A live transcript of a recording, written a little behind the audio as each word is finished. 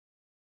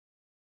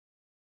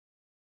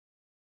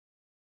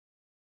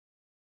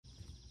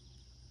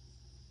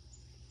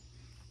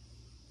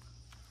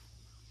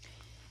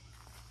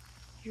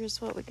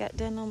Here's what we got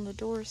done on the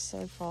doors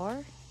so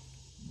far.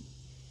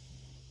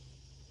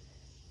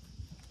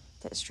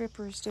 That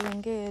stripper is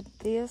doing good.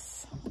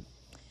 This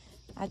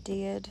I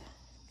did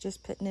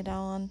just putting it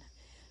on,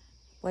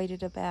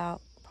 waited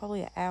about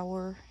probably an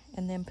hour,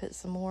 and then put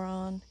some more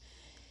on.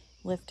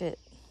 Left it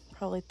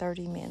probably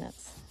 30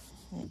 minutes,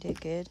 and it did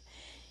good.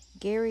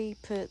 Gary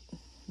put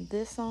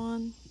this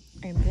on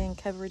and then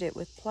covered it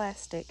with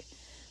plastic,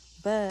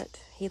 but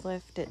he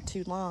left it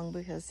too long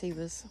because he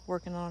was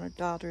working on our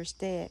daughter's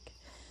deck.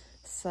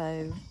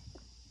 So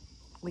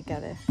we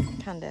gotta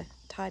kind of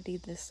tidy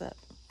this up.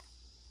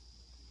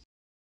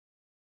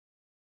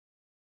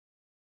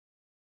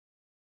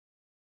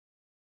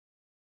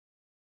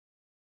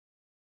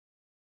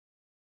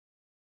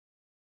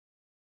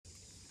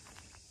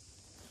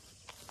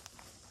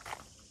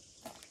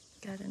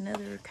 Got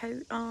another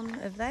coat on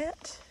of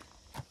that.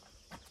 I'm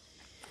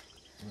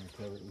going to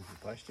cover it with the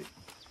plastic.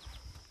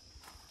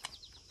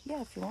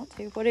 Yeah, if you want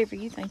to. Whatever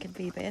you think would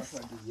be best.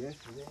 That's what I did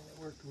yesterday and it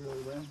worked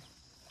really well.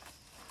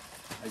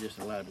 I just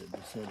allowed it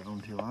to set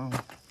on too long.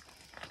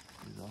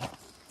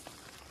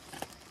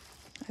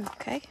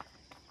 Okay.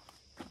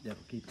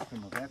 That'll keep it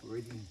from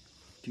evaporating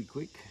too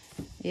quick.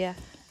 Yeah.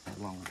 Had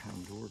a long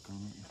time to work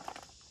on it.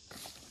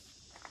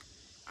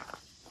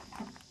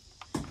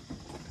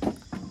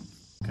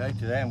 Okay,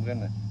 today I'm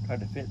going to try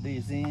to fit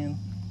these in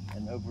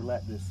and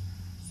overlap this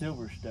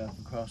silver stuff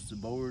across the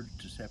board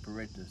to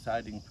separate the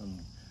siding from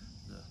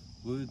the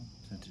wood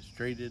since it's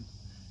treated.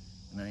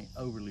 And I ain't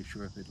overly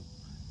sure if it'll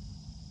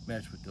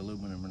match with the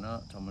aluminum or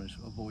not, so I'm going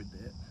to avoid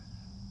that.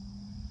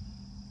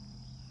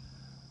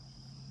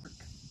 But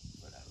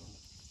I don't know.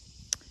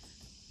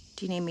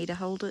 Do you need me to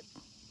hold it?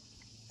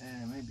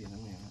 Maybe in a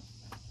minute.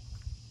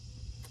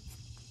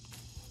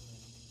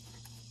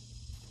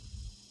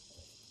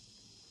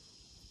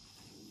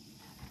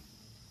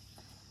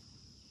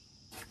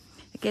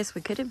 I guess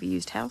we could have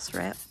used house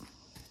wrap.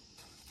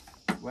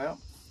 Well,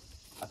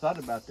 I thought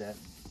about that.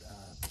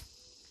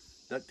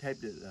 Duct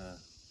taped it.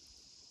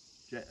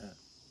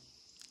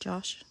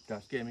 Josh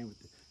gave me with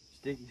the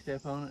sticky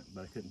stuff on it,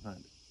 but I couldn't find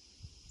it.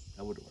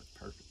 That would have worked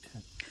perfect.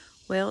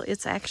 Well,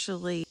 it's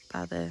actually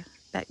by the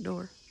back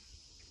door.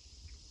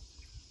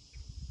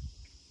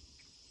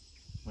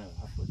 Well,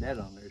 I put that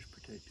on there, it's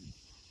protected.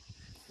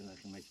 Then I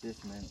can make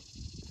this mount in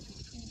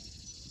between it.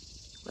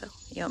 Well,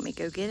 you want me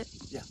to go get it?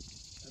 Yeah,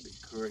 that'd be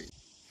great.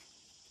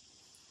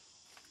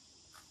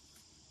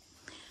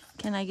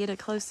 Can I get a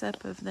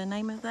close-up of the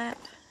name of that?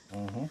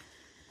 Mm-hmm.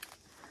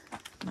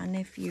 My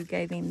nephew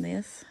gave him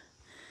this.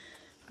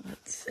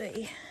 Let's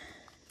see.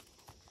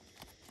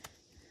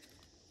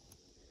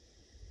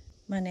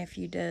 My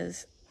nephew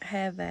does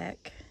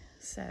Havoc,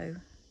 so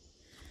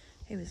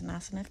he was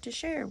nice enough to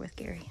share with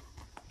Gary.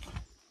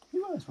 He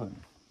was with me.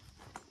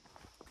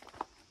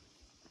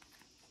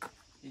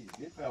 He's a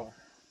good fella.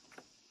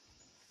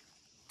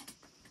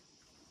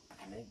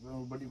 And ain't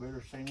nobody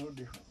better say no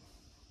different.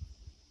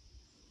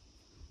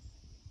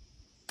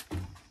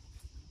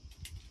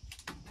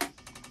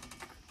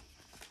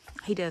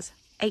 He does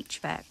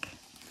HVAC,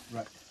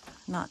 Right.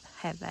 not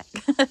Havoc.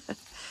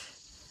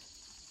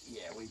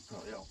 Yeah, we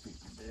probably all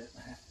figured that.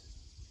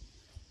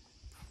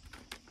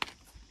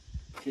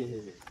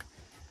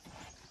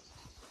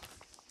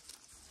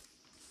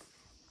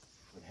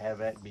 Would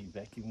Havoc be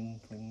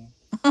vacuum clean?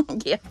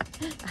 Yeah,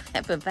 I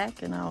have a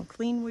vac and I'll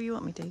clean where you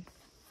want me to.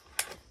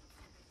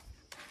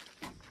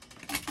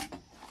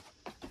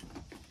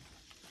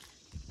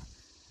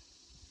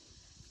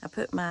 I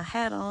put my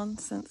hat on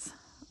since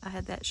I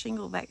had that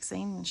shingle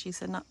vaccine and she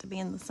said not to be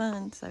in the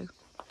sun, so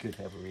Could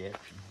have a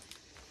reaction.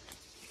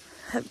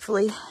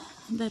 hopefully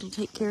that'll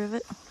take care of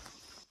it.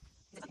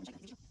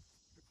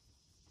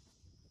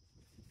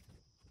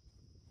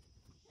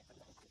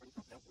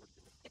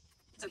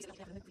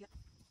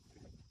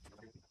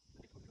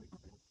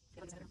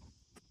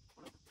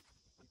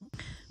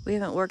 We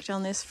haven't worked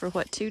on this for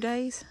what, 2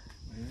 days?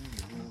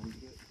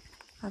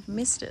 I've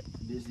missed it.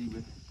 Busy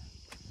with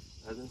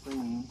other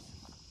things.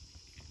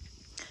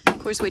 Of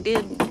course, we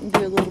did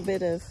do a little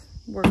bit of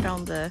work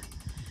on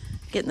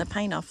getting the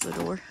paint off the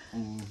door.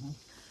 Mm-hmm.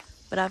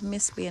 But I've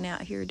missed being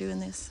out here doing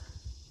this.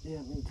 Yeah,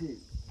 me too.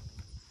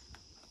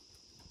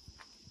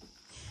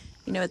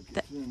 You know what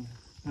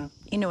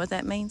you know what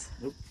that means?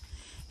 Nope.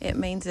 It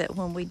means that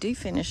when we do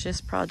finish this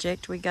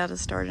project, we got to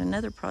start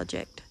another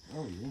project.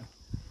 Oh, yeah.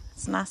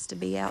 It's nice to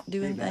be out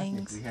doing Maybe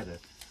things. we had a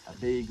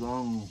big,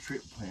 long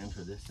trip planned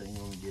for this thing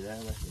when we get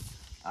out of it.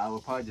 I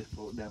will probably just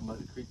float down by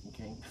the creek and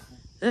camp.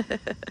 I said,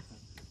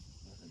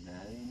 nah,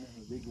 it ain't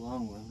a big,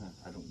 long one.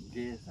 I don't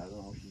guess. I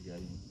don't know if you got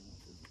anything.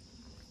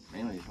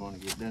 Mainly just want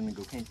to get done and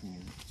go camping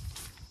in it.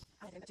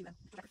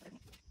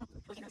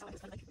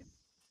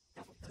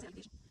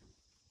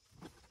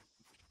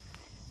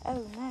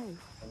 Oh no.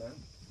 Hello?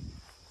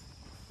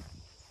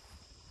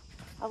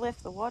 I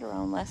left the water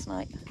on last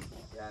night.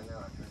 Yeah, I know.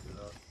 I turned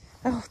it off.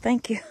 Oh,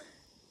 thank you.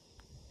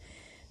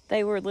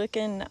 They were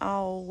looking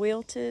all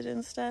wilted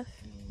and stuff.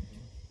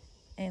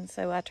 And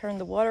so I turned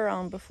the water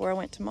on before I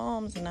went to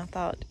Mom's, and I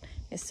thought,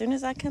 as soon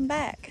as I come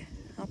back,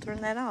 I'll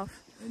turn that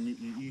off. And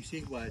you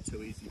see why it's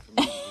so easy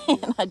for me to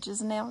do. I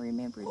just now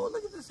remembered. Oh,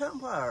 look at this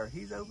umpire.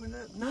 He's opened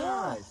up.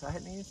 Nice. Yeah. I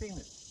hadn't even seen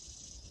it.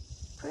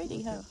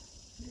 Pretty, huh?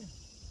 Yeah.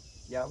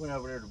 Yeah, I went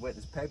over there to wet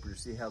this paper to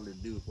see how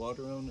they'd do with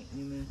water on it,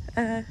 you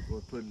know.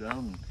 Or put it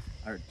on.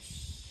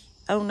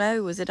 Oh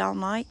no, was it all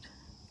night?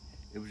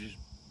 It was just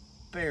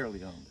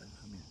barely on though.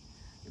 I mean,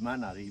 it might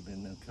not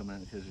even come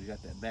out because it's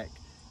got that back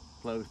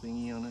flow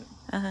thingy on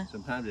it.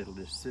 Sometimes it'll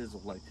just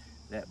sizzle like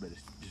that, but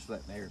it's just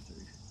letting air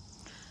through.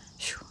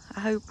 Whew, I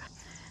hope.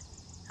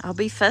 I'll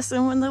be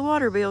fussing when the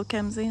water bill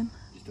comes in.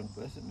 Just don't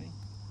fuss at me.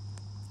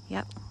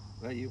 Yep.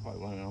 Well, you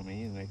probably won't on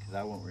me anyway because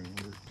I won't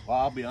remember. Well,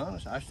 I'll be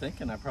honest. I was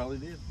thinking I probably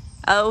did.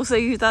 Oh, so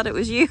you thought it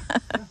was you?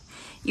 Yeah.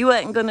 You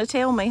wasn't going to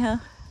tell me, huh?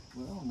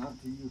 Well, not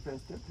until you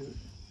fessed up to it.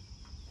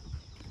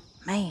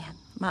 Man,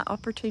 my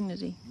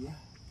opportunity. Yeah.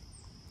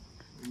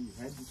 You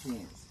had the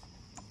chance.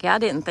 Yeah, I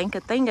didn't think a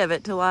thing of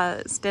it till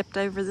I stepped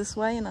over this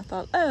way and I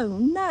thought, oh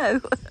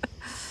no.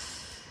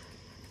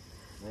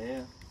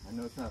 Yeah, I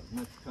know it's not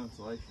much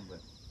consolation, but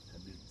I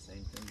do the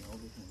same thing all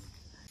the time.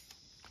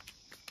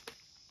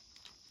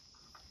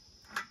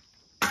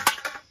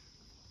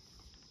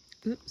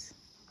 Oops.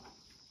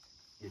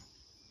 It's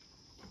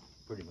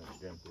pretty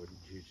much done for it.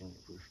 It's using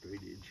it for a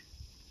straight edge.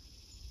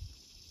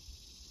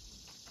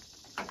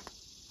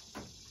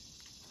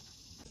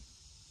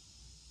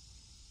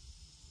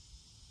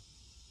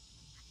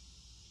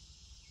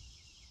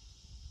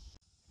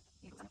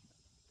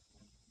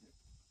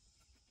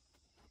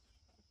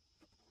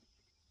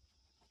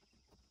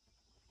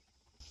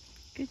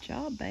 Good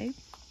job, babe.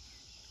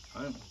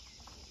 I know.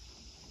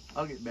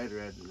 I'll get better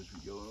at it as we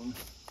go on.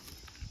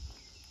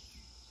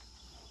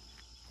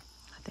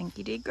 I think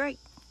you did great.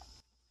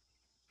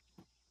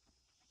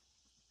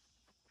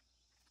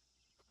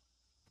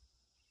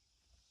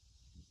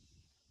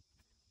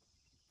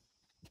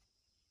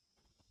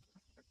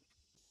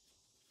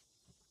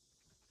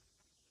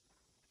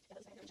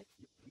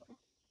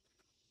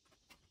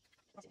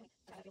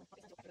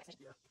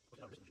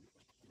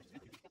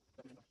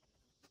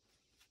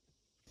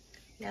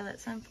 Yeah,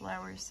 that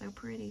sunflower is so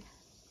pretty.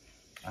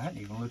 I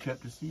hadn't even looked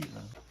up to see it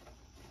though.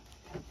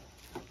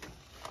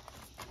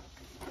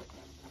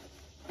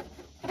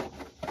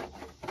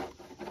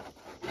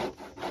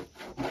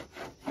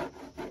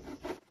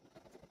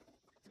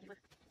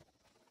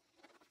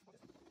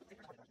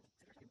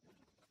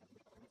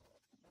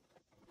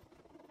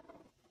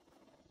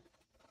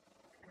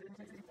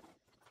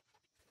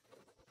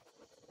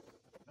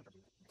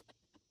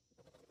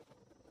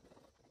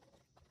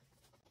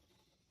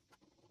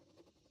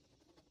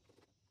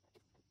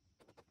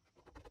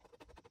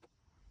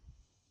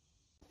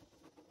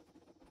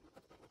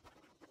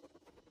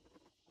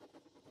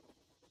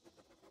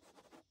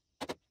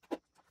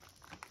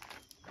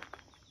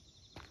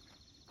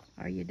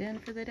 Are you done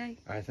for the day?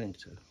 I think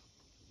so.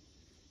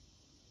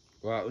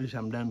 Well, at least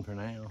I'm done for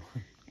now.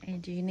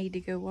 And do you need to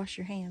go wash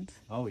your hands?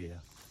 Oh yeah.